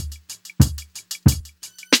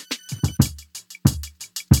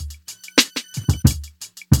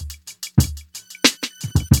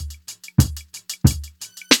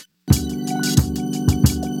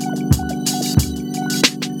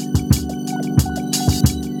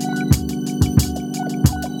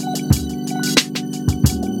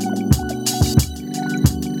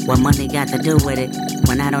What money got to do with it?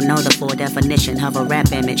 When I don't know the full definition of a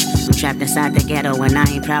rap image. I'm trapped inside the ghetto and I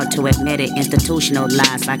ain't proud to admit it. Institutional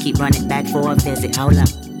lies, I keep running back for a visit. Hold up.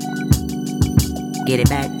 Get it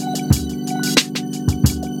back.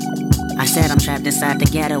 I said I'm trapped inside the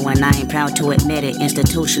ghetto and I ain't proud to admit it.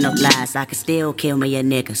 Institutional lies, I could still kill me a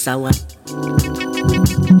nigga, so what?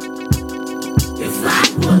 If I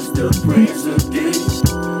was the president,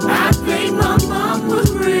 I'd pay my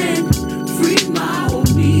mama's rent, free my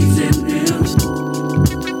homies and them.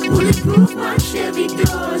 Bulletproof my Chevy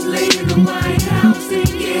doors, lay in the White House and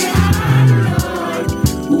get high, Lord.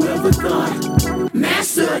 Whoever thought,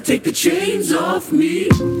 Master, take the chains off me.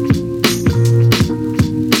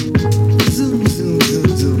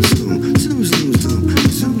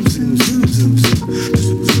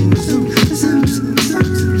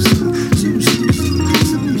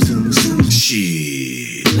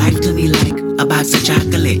 Life to me like a box of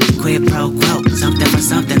chocolate, quid pro quo, something for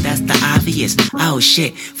something, that's the obvious. Oh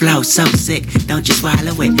shit, flow so sick, don't you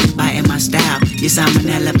swallow it, biting my style, your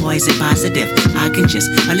salmonella poison positive. I can just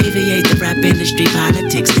alleviate the rap industry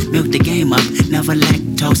politics, milk the game up, never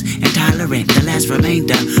lactose intolerant, the last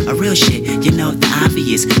remainder of real shit, you know the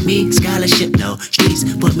obvious. Me, scholarship, no, streets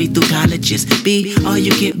put me through colleges, be all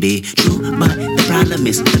you can be, true, but the problem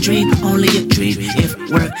is a dream, only a dream, if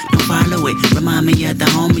work, don't follow it, remind me of the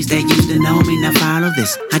homies that used to know me, now follow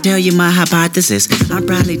this. I tell you my hypothesis, I'm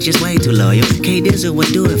probably just way too loyal. K-Dizzle would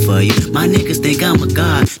do it for you. My niggas think I'm a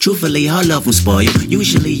god. Truthfully, all of them spoil you.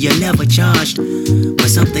 Usually you're never charged, but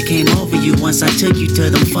something came over you once I took you to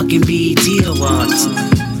them fucking BET Awards.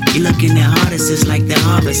 You looking at artists like they're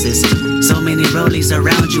harvests. So many rollies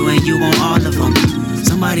around you and you want all of them.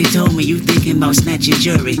 Somebody told me you thinking about snatching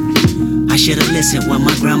jewelry. I should've listened what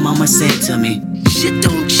my grandmama said to me. Shit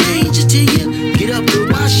don't change until you get up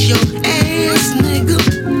and wash your ass, nigga.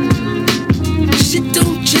 Shit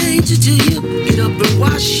don't change until you get up and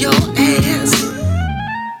wash your ass.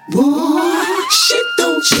 Boy, shit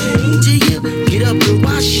don't change till you get up and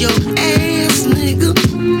wash your ass, nigga.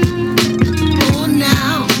 Oh,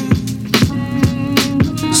 now,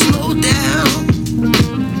 slow down.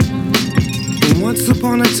 Once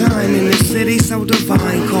upon a time in a city so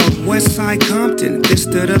divine called West Side Compton, there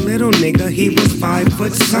stood a little nigga, he was 5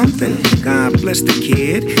 foot something. God bless the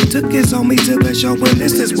kid, took his homies to the show and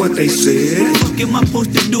this is what they said. What am I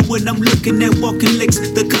supposed to do when I'm looking at walking licks?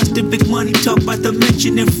 The constant big money talk about the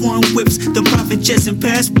mention in foreign whips, the private jets and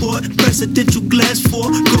passport, presidential glass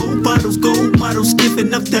for gold bottles, gold models,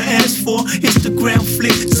 giving up the ass for Instagram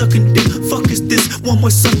flick, sucking dick. Fuck is this? One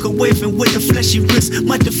more sucker waving with a fleshy wrist.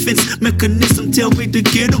 My defense mechanism tell me to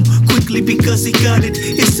get him quickly because he got it.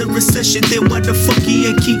 It's a recession, then why the fuck he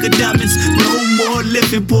ain't king of diamonds? No more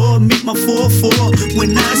living, boy, meet my 4-4.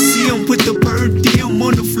 When I see him put the bird diem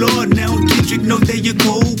on the floor. Now Kendrick know they your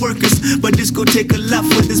co-workers, but this gon' take a lot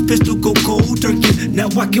for this pistol go cold turkey. Now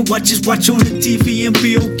I can watch on the TV and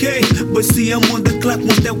be okay, but see I'm on the clock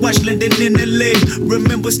once that watch landing in LA.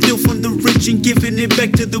 Remember still from the rich and giving it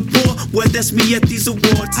back to the poor. Well, that's me at these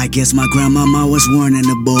awards. I guess my grandmama was warning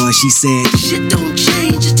the boy. She said, shit don't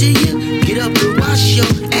change until you get up and wash your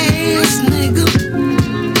ass, nigga.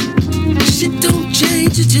 Shit don't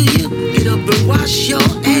change until you get up and wash your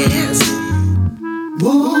ass.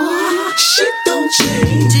 Boy, shit don't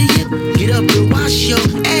change till you get up and wash your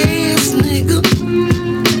ass, nigga.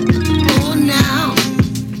 Oh, now,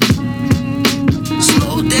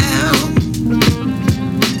 slow down.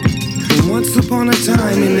 Once upon a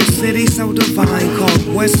time in a city so divine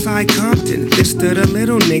called West Side Compton, there stood a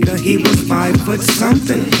little nigga, he was 5 foot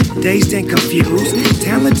something. Dazed and confused,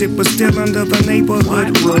 talented but still under the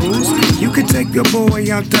neighborhood rules. You could take your boy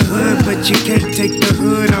out the hood, but you can't take the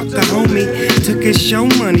hood out the homie. Took his show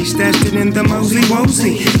money, stashed it in the mosey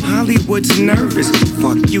wosey. Hollywood's nervous,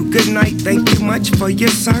 fuck you, good night, thank you much for your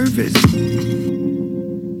service.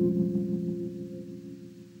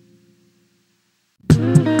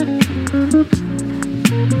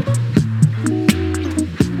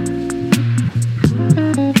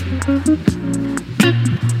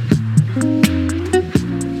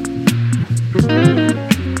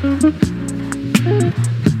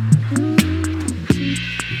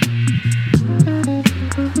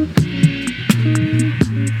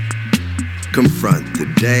 Confront the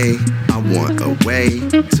day, I want a way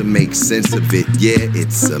to make sense of it, yeah,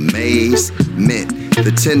 it's a maze. Meant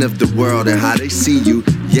the 10 of the world and how they see you.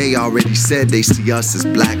 Ye already said they see us as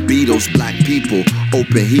black Beatles, black people.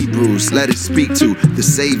 Open Hebrews, let it speak to the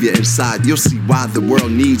Savior inside. You'll see why the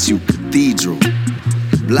world needs you. Cathedral.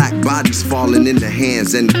 Black bodies falling in the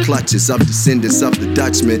hands and the clutches of descendants of the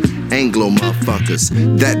Dutchmen, Anglo motherfuckers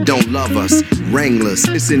that don't love us. Wranglers,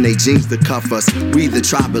 it's in they jeans to cuff us. We the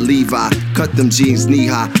tribe of Levi, cut them jeans knee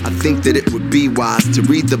high. I think that it would be wise to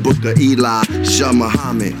read the book of Eli, Shah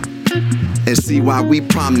Muhammad, and see why we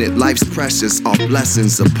prominent. Life's precious, all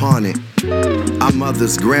blessings upon it. Our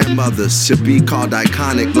mothers, grandmothers should be called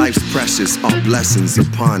iconic. Life's precious, all blessings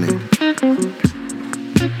upon it.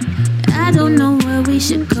 I don't know what we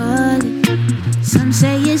should call it. Some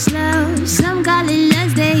say it's love, some call it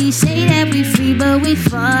lust. They say that we free but we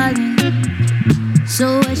falling.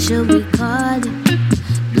 So what should we call it?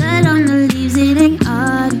 Blood on the leaves, it ain't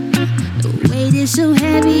autumn. The weight is so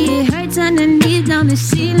heavy, it hurts underneath. On the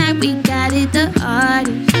scene like we got it, the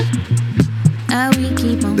artist. We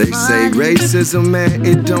keep on they say racism, man,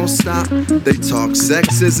 it don't stop. They talk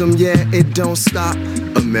sexism, yeah, it don't stop.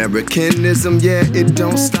 Americanism, yeah, it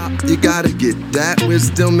don't stop. You gotta get that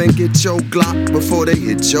wisdom and get your Glock before they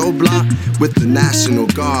hit your block with the National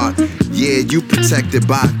Guard. Yeah, you protected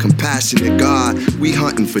by a compassionate God. We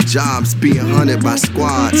hunting for jobs, being hunted by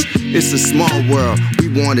squads. It's a small world, we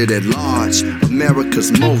want it at large.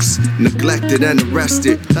 America's most neglected and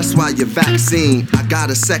arrested. That's why your vaccine, I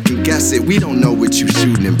gotta second guess it. We don't know what you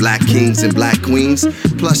shooting in black kings and black queens.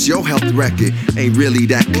 Plus your health record ain't really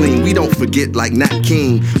that clean. We don't forget like Nat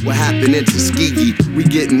King what happened in Tuskegee. We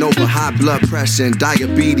getting over high blood pressure and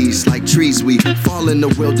diabetes like trees. We fall in the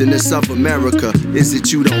wilderness of America. Is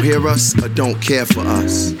it you don't hear us or don't care for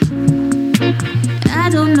us? I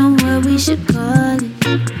don't know what we should call it.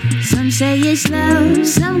 Some say it's love,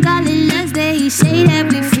 some call it lust. They say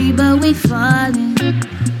that we free but we falling.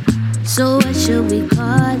 So what should we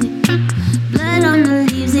call it? Blood on the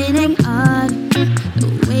leaves, it ain't autumn. The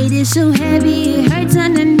weight is so heavy, it hurts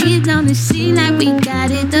underneath. On the scene like we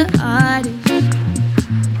got it, the artist.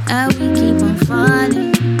 We keep on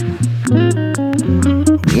falling.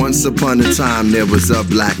 Once upon a time there was a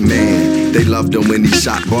black man. They loved him when he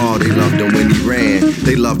shot ball, they loved him when he ran.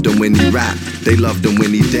 They loved him when he rapped, they loved him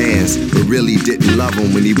when he danced. But really didn't love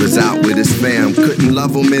him when he was out with his fam. Couldn't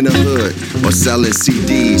love him in the hood or selling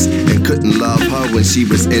CDs. And couldn't love her when she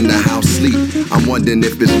was in the house sleep. I'm wondering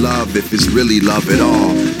if it's love, if it's really love at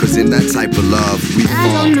all. Cause in that type of love we fall.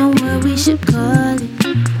 I don't know what we should call it.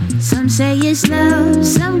 Some say it's love,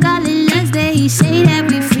 some call it lust. They say that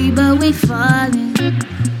we free but we falling.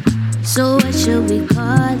 So what should we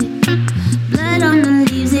call it? Blood on the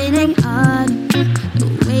leaves, it ain't autumn. The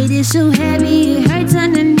weight is so heavy, it hurts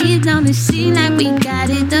underneath. On the scene like we got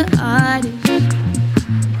it, the artist.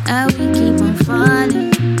 We keep on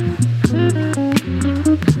falling.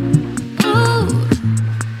 Ooh,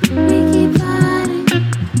 we keep falling.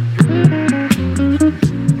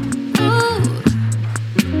 Ooh,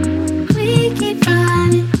 we keep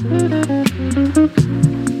falling.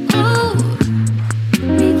 Ooh,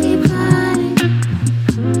 we keep falling.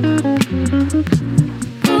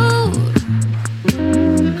 Ooh,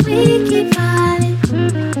 we keep falling.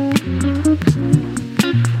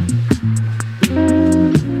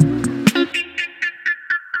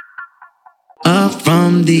 Up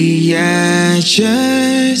from the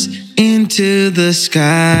ashes into the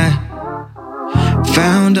sky,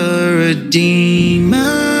 found a redeemer.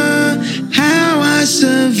 How I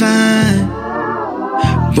survived.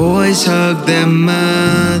 Boys hug their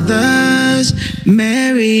mothers,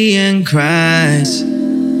 Mary and Christ.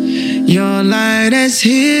 Your light has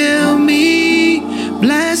healed me,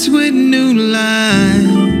 blessed with new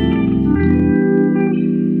life.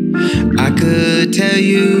 I could tell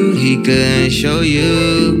you, he could show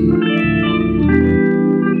you.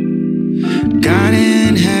 God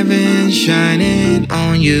in heaven shining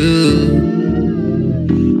on you.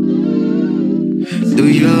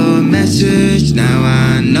 Through your message, now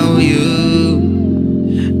I know you.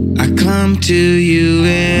 I come to you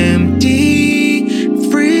empty,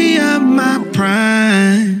 free of my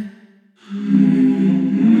pride.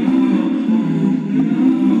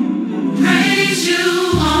 Praise you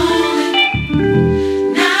only,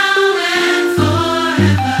 now and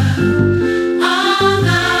forever. All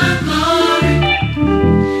the glory,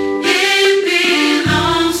 it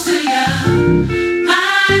belongs to you.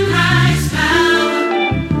 By Christ's power,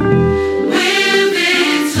 we're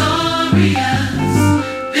victorious,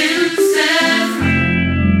 been set free.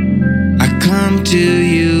 I come to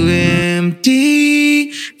you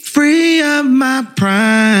empty, free of my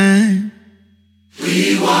pride.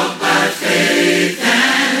 We walk by faith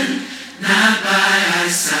and not by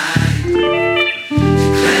eyesight,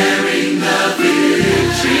 declaring the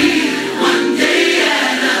victory one day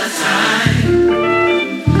at a time.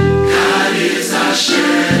 God is our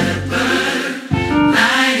shepherd,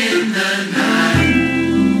 light in the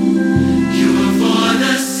night.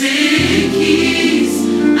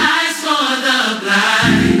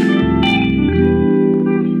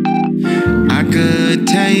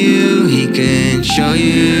 show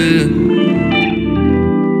you.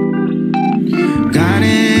 God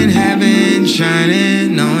in heaven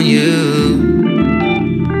shining on you.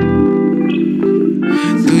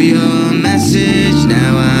 Through your message,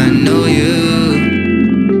 now I know you.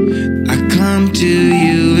 I come to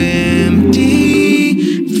you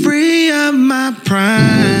empty, free of my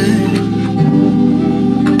pride.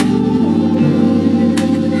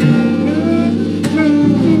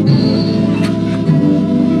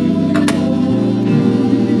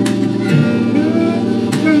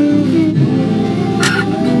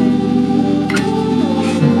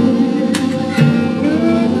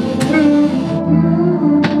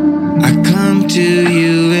 To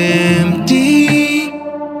you empty.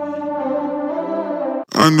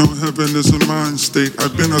 I know heaven is a mind state.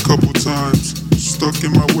 I've been a couple times stuck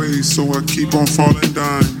in my ways, so I keep on falling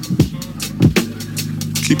down.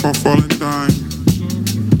 Keep on falling down.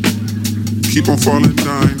 Keep on falling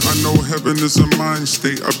down. I know heaven is a mind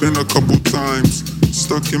state. I've been a couple times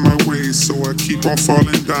stuck in my ways, so I keep on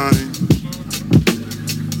falling down.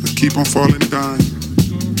 I keep on falling down.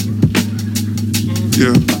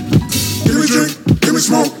 Yeah. Give me drink, give me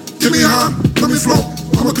smoke, give me high, let me float.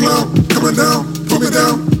 I'm a cloud, coming down, put me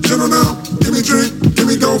down, gentle now. Give me drink, give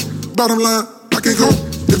me dope. Bottom line, I can't cope.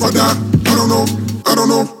 If I die, I don't know, I don't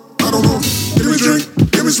know, I don't know. Give me drink,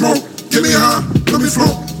 give me smoke, give me high, let me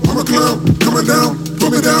float. I'm a cloud, coming down,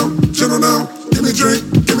 put me down, gentle now. Give me drink,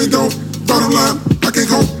 give me dope. Bottom line, I can't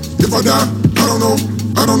cope. If I die, I don't know,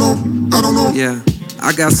 I don't know, I don't know. Yeah,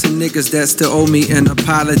 I got some niggas that still owe me an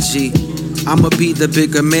apology. I'ma be the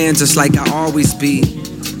bigger man just like I always be.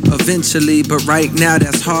 Eventually, but right now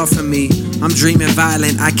that's hard for me. I'm dreaming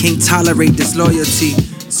violent, I can't tolerate disloyalty.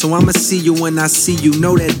 So I'ma see you when I see you,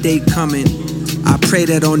 know that day coming. I pray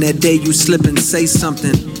that on that day you slip and say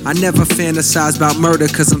something. I never fantasize about murder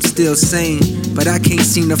cause I'm still sane. But I can't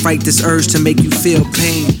seem to fight this urge to make you feel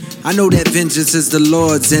pain. I know that vengeance is the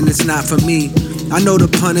Lord's and it's not for me. I know the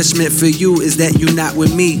punishment for you is that you not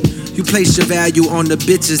with me. You place your value on the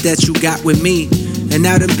bitches that you got with me. And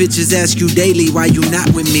now them bitches ask you daily why you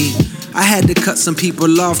not with me. I had to cut some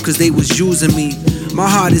people off cause they was using me. My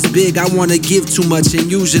heart is big, I wanna give too much, and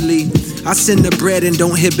usually I send the bread and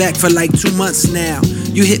don't hit back for like 2 months now.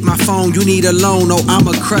 You hit my phone, you need a loan, oh I'm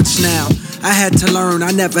a crutch now. I had to learn,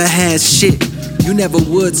 I never had shit. You never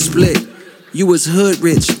would split, you was hood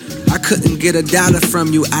rich. I couldn't get $1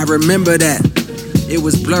 from you, I remember that. It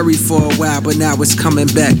was blurry for a while, but now it's coming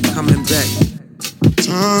back, coming back.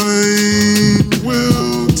 Time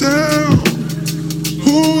will tell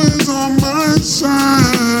who is on my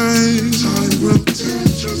side. Time will tell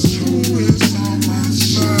just who is on my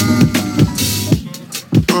side.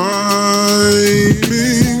 I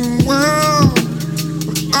mean well,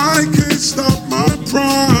 but I can't stop my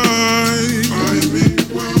pride. I mean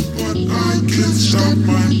well, but I can't stop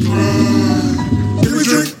my pride. Give me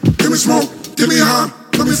drink, give me smoke. Give me high,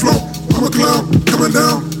 let me float. I'm a cloud, coming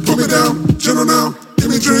down, put me down, gentle now.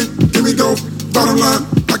 Give me drink, give me dope. Bottom line,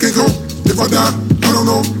 I can't cope. If I die, I don't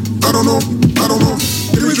know, I don't know, I don't know.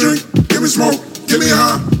 Give me drink, give me smoke, give me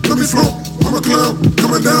high, let me float. I'm a cloud,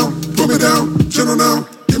 coming down, put me down, gentle now.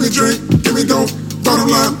 Give me drink, give me dope. Bottom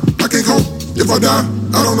line, I can't cope. If I die,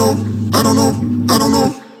 I don't know, I don't know, I don't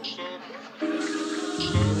know.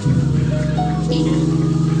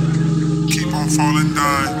 Keep on falling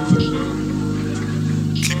down.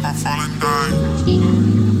 Keep on falling down.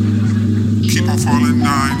 Keep on falling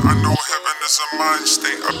down. I know heaven is a mind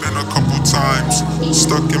state. I've been a couple times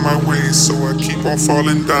stuck in my ways, so I keep on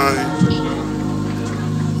falling down.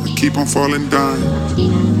 I keep on falling down.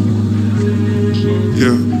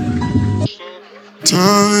 Yeah.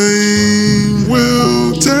 Time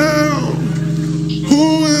will tell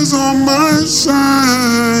who is on my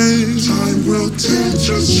side. Time will tell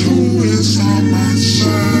just who is on my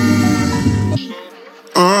side.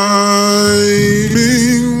 I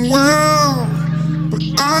mean well, but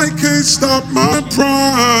I can't stop my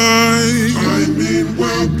pride. I mean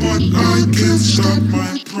well, but I can't stop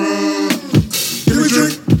my pride. Give me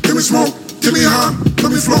drink, give me smoke, give me high,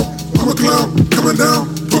 let me float. I'm a cloud, coming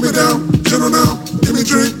down, put me down, gentle now. Give me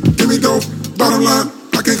drink, give me dope. Bottom line,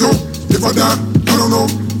 I can't cope. If I die, I don't know,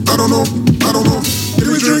 I don't know, I don't know.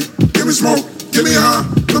 Give me drink, give me smoke, give me high,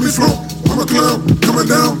 let me float. I'm a cloud, coming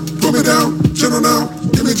down, put me down, gentle now.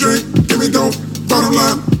 Give me drink, give me dope. Bottom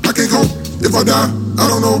line, I can't cope. If I die, I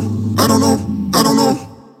don't know, I don't know, I don't know.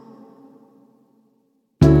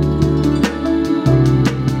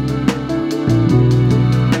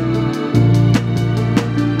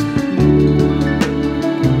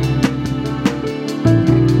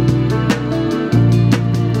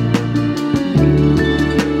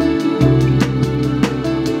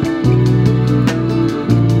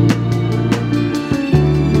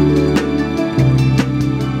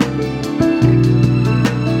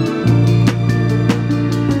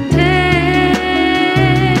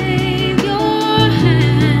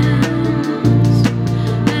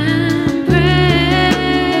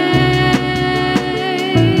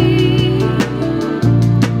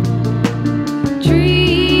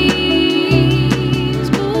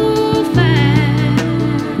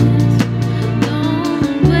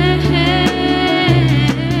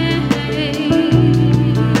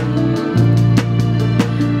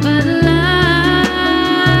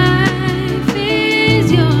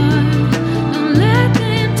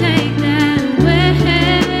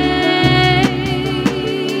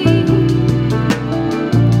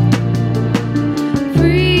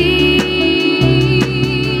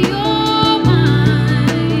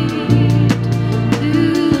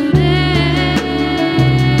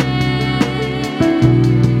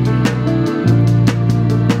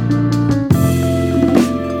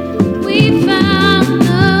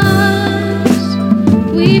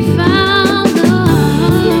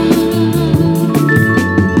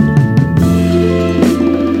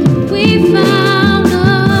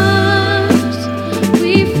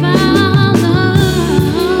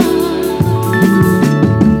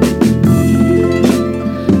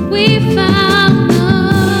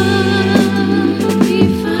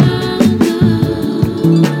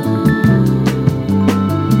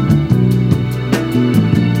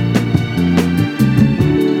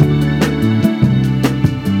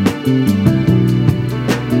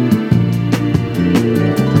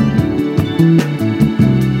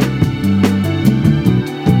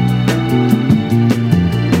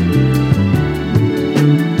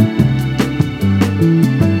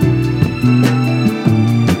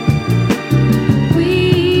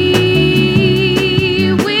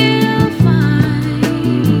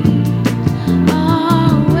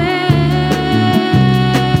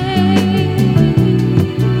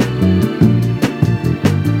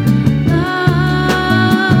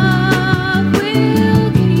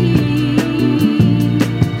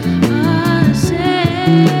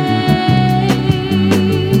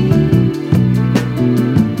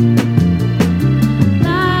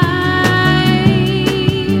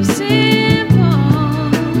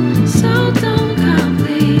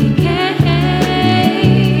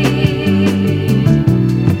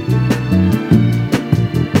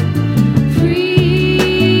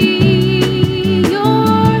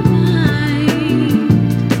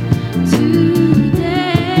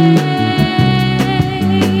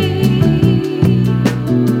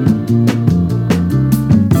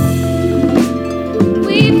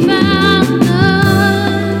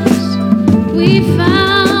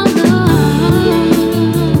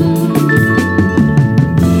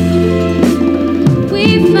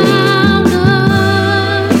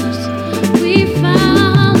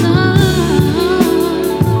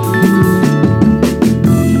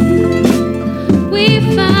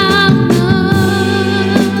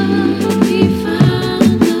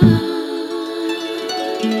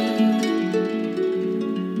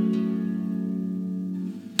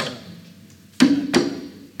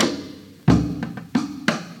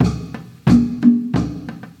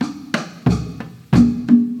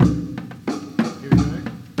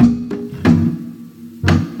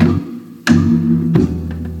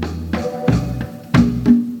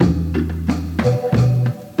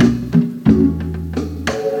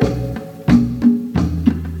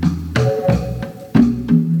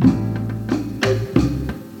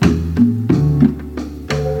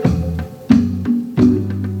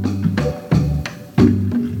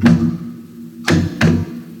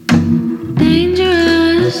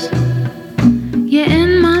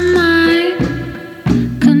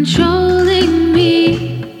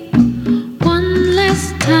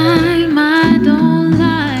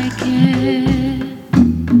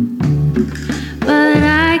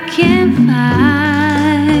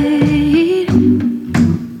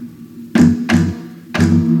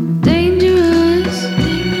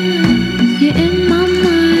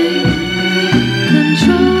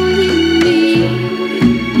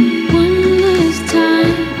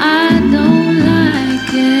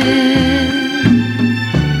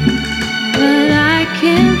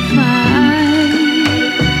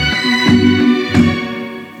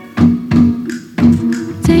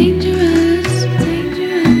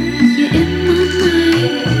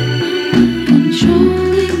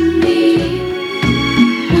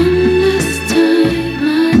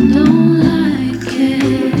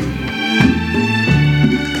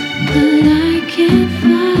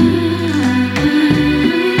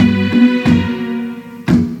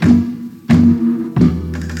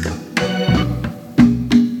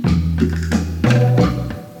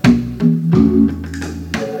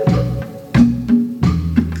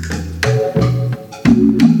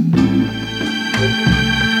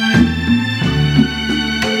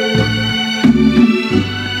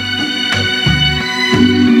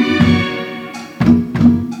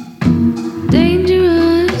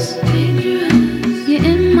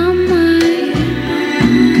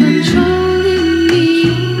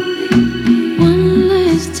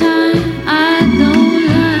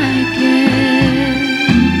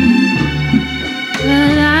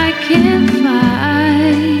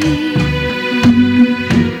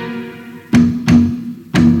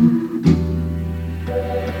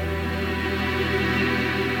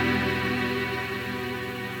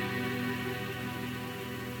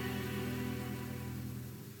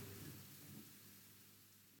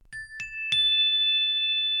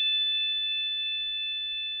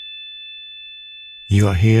 You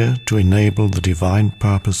are here to enable the divine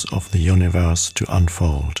purpose of the universe to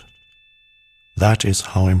unfold. That is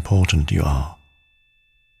how important you are.